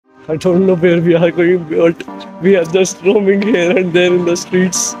I don't know where we are going, but we are just roaming here and there in the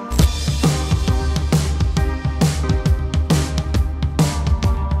streets.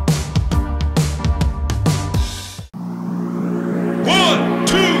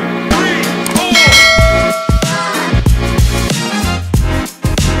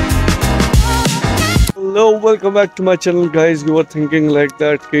 Hello, welcome back to my channel, guys. You were thinking like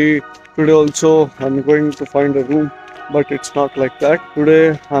that, okay, today also I'm going to find a room, but it's not like that.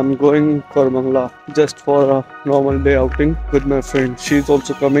 Today I'm going Koramangala just for a normal day outing with my friend. She's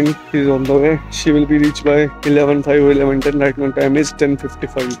also coming. She's on the way. She will be reached by 11:05 or 11:10. Right now time is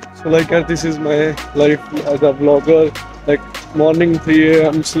 10:55. So like that, this is my life as a vlogger. Like morning 3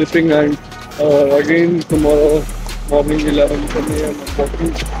 a.m. sleeping and again tomorrow morning 11:10 a.m. I'm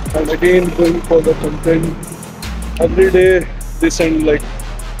walking and again going for the content every day. This and like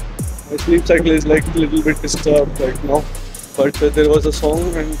my sleep cycle is like a little bit disturbed right now, but there was a song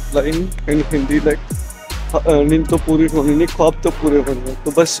and line in Hindi like नींद तो पूरी होनी नहीं, ख्वाब तो पूरे होने,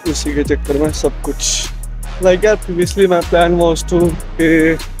 तो बस उसी के चक्कर में सब कुछ like yeah. Previously my plan was to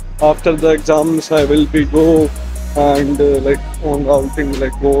after the exams I will be go and like on outing,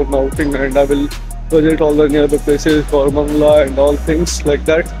 like go on outing, and I will visit all the nearby places, Koramangala and all things like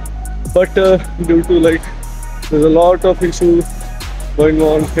that. But due to like there's a lot of issue going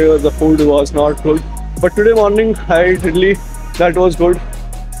on here, the food was not good. But today morning I ate idli, that was good,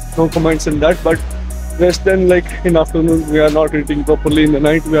 no comments in that. But just then like in afternoon we are not eating properly, in the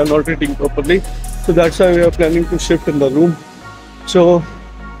night we are not eating properly, so that's why we are planning to shift in the room. So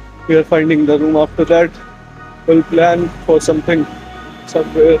we are finding the room. After that we'll plan for something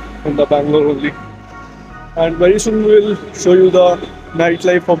somewhere in the Bangalore only, and very soon we will show you the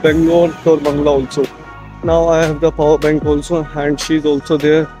nightlife of Bangalore, Koramangala also. Now I have the power bank also and she's also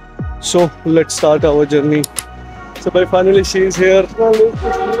there, so let's start our journey. So by finally she is here.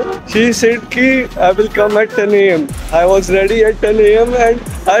 She said ki I will come at 10 a.m. I was ready at 10 a.m. and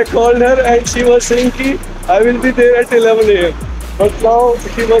I called her and she was saying ki I will be there at 11 a.m. But now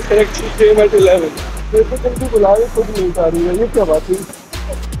she was correct, she came at 11. मेरे को जल्दी बुला रही, खुद नहीं आ रही है, ये क्या बात हुई?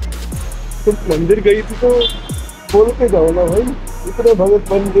 तुम मंदिर गई थी तो बोल के जाओ ना भाई, इतने भगत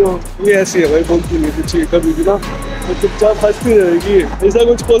बन गए हो। ये ऐसी है भाई, बोलती नहीं कुछ कभी भी ना, तो चुपचाप हंसती रहेगी, ऐसा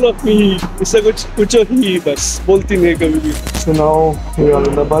कुछ बोलो नहीं, ऐसा कुछ ही, बस बोलती नहीं कभी भी। So now we are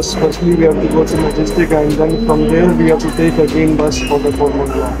in the bus. Firstly we have to go to Majestic and then from there we have to take again bus for the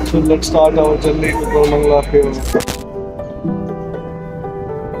Koramangala. So let's start our journey to Koramangala here.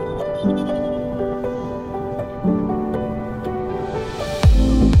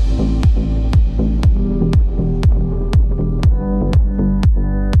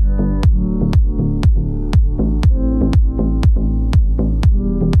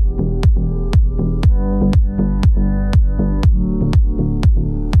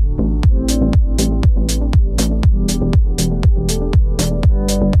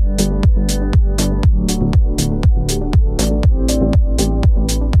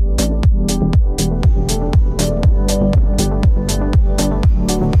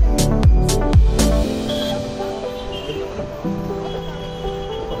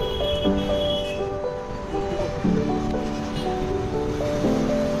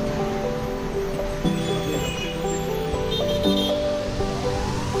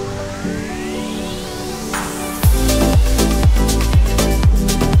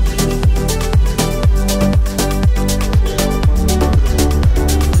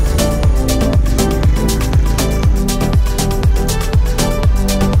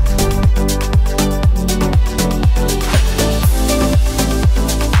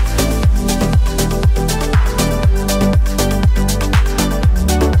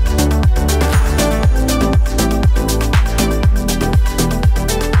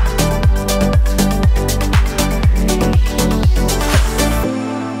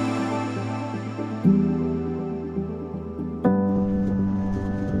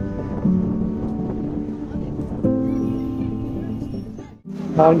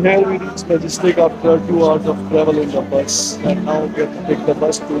 And here we reach Majestic after 2 hours of travel in the bus, and now we have to take the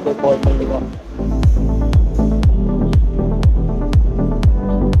bus to the Koramangala.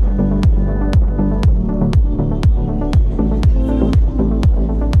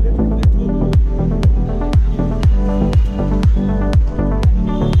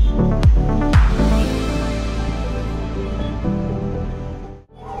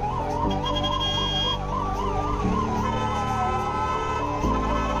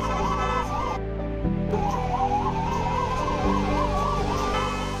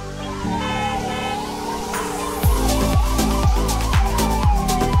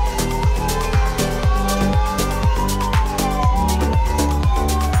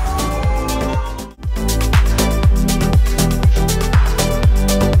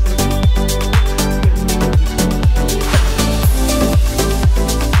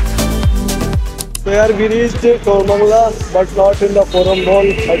 So yeah, we reached Koramangala, but not in the Forum Mall.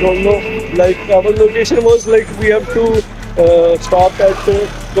 I don't know. Like our location was like we have to stop at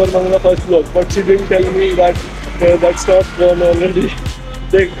Koramangala first block, but she didn't tell me that that stop gone already.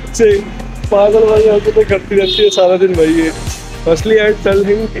 They say, "पागल भाई हमको करती रहती है सारा दिन भाई ये." Firstly, I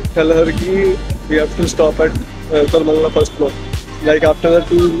tell her कि we have to stop at Koramangala first block. Like after the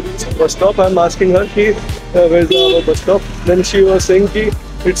 2 bus stop, I'm asking her कि where's our bus stop. Then she was saying कि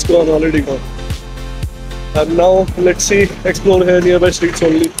it's gone, already gone. And now let's see, explore here nearby streets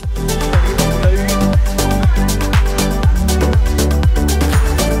only.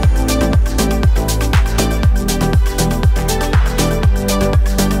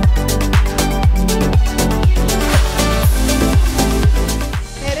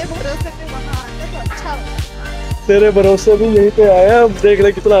 तेरे भरोसे भी यहीं पे आया, अब देख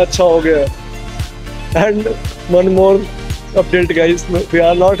ले कितना अच्छा हो गया. And one more update guys, we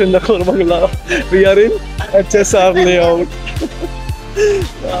are not in the Koramangala, we are in HSR Layout.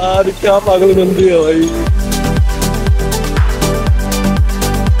 यार क्या पागल बंदी है भाई.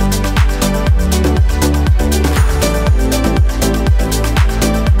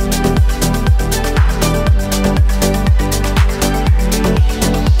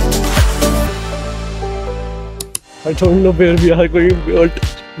 I don't know where we are going, but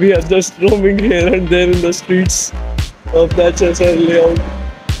we are just roaming here and there in the streets of the HSR Layout.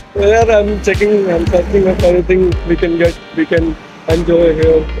 Where I'm searching of anything we can get, we can enjoy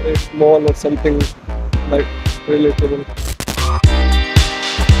here, a mall or something like relatable.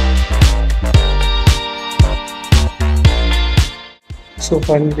 So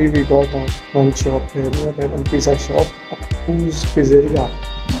finally we got one shop here, one pizza shop, whose pizzeria.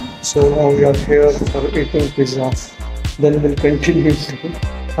 So now we are here for eating pizza. Then we'll continue.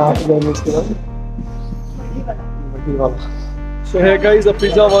 So hey guys, the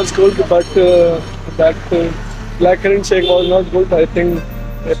pizza was good, but that blackcurrant shake was not good, I think.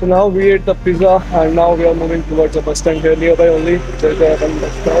 So now we ate the pizza and now we are moving towards the bus stand here nearby only. There's a one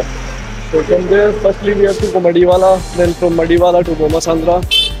bus stop. So from there, firstly we have to go Madiwala, then from Madiwala to Bommasandra,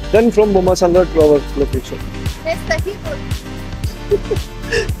 then from Bommasandra to our location.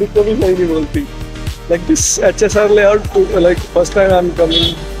 Like this HSR Layout, like first time I'm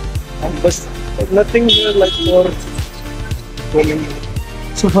coming, but nothing here like for roaming.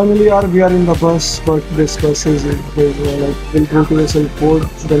 So finally we are in the bus, but this bus is like we'll go to the Silk Board,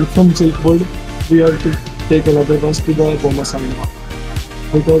 then from Silk Board we have to take another bus to the Bommasandra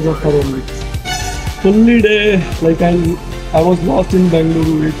because of our fully day, like I was lost in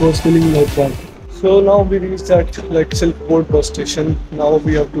Bangalore, it was feeling like that. So now we reached at like Silk Board bus station. Now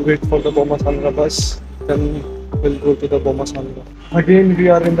we have to wait for the Bommasandra bus. Then we'll go to the Bommasandra. Again we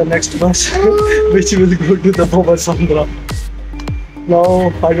are in the next bus which will go to the Bommasandra.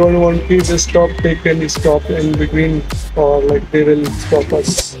 Now I don't want to just take any stop in between, or like they will stop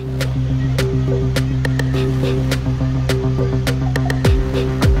us.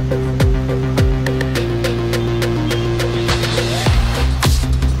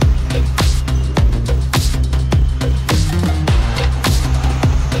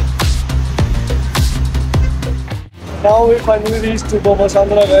 Now we finally reached to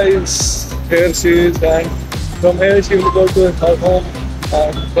Bommasandra guys. Here she is, and from here she will go to her home,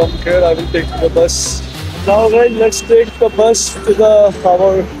 and from here I will take the bus. Now guys, let's take the bus to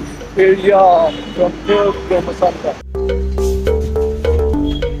our area from here to Bommasandra.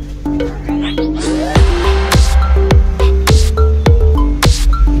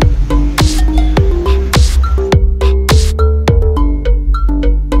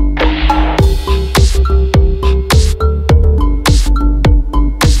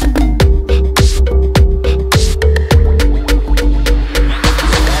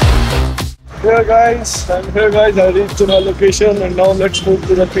 Here guys, I reached to my location, and now let's move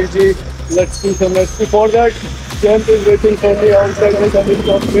to the PG. Let's do some rest. Before that, Jant is waiting for me outside the coming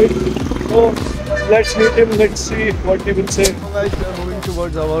shop. So let's meet him, let's see what he will say. Now guys, we are moving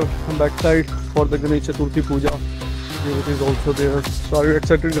towards our backside for the Ganesh Chaturthi Puja. It is also there. So are you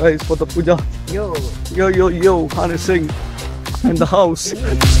excited guys for the puja? Yo, Hane Singh in the house.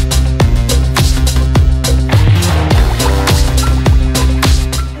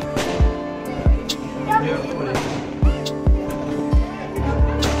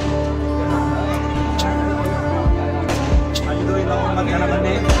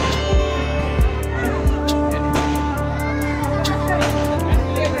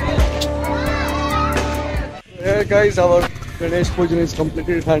 Here guys, our Ganesh Pujan is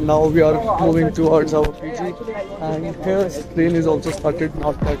completed and now we are moving towards our PG. And here rain is also started,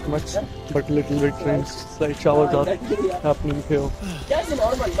 not that much, but little bit rain, slight showers are happening here.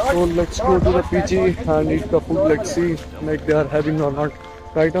 So let's go to the PG and eat the food. Let's see like they are having or not.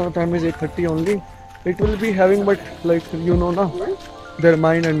 Right now the time is 8:30 only. It will be having, but like you know na, their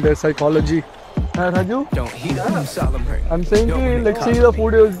mind and their psychology. Raju, I'm saying that let's see the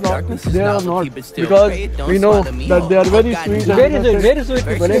food is not there or not, because we know that they are very sweet. Very sweet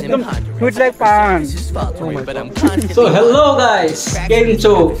people. Ekdam sweet like pan. Oh my God. So hello guys, came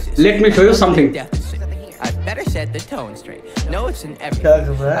so let me show you something.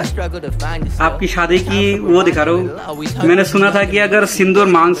 आपकी शादी की वो दिखा रहा हूँ। मैंने सुना था कि अगर सिंदूर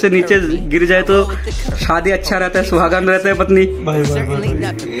मांग से नीचे गिर जाए तो शादी अच्छा रहता है, सुहागन रहते हैं पत्नी।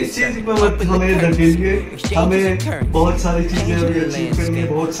 इस चीज पे मत हमें धकेलिए, हमें बहुत सारी चीजें अचीव करनी है,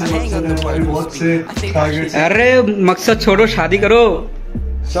 बहुत से मकसद हैं हमारे, बहुत से टारगेट्स। अरे मकसद छोड़ो, शादी करो।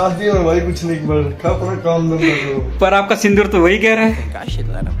 शादी में भाई कुछ नहीं कर रखा, अपना काम धंधा करो। पर आपका सिंदूर तो वही कह रहा है।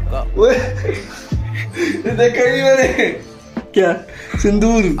 देखा ही मैंने क्या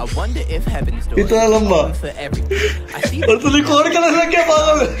सिंदूर इतना लंबा, और तू रिकॉर्ड कर रहा क्या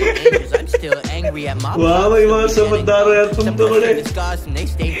पागल। वाह भाई वाह, समझदार हो यार तुम तो बड़े।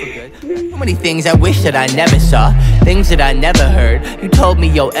 So many things I wish that I never saw, things that I never heard. You told me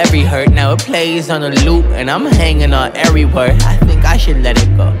your every hurt, now it plays on a loop and I'm hanging on every word. I think I should let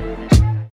it go.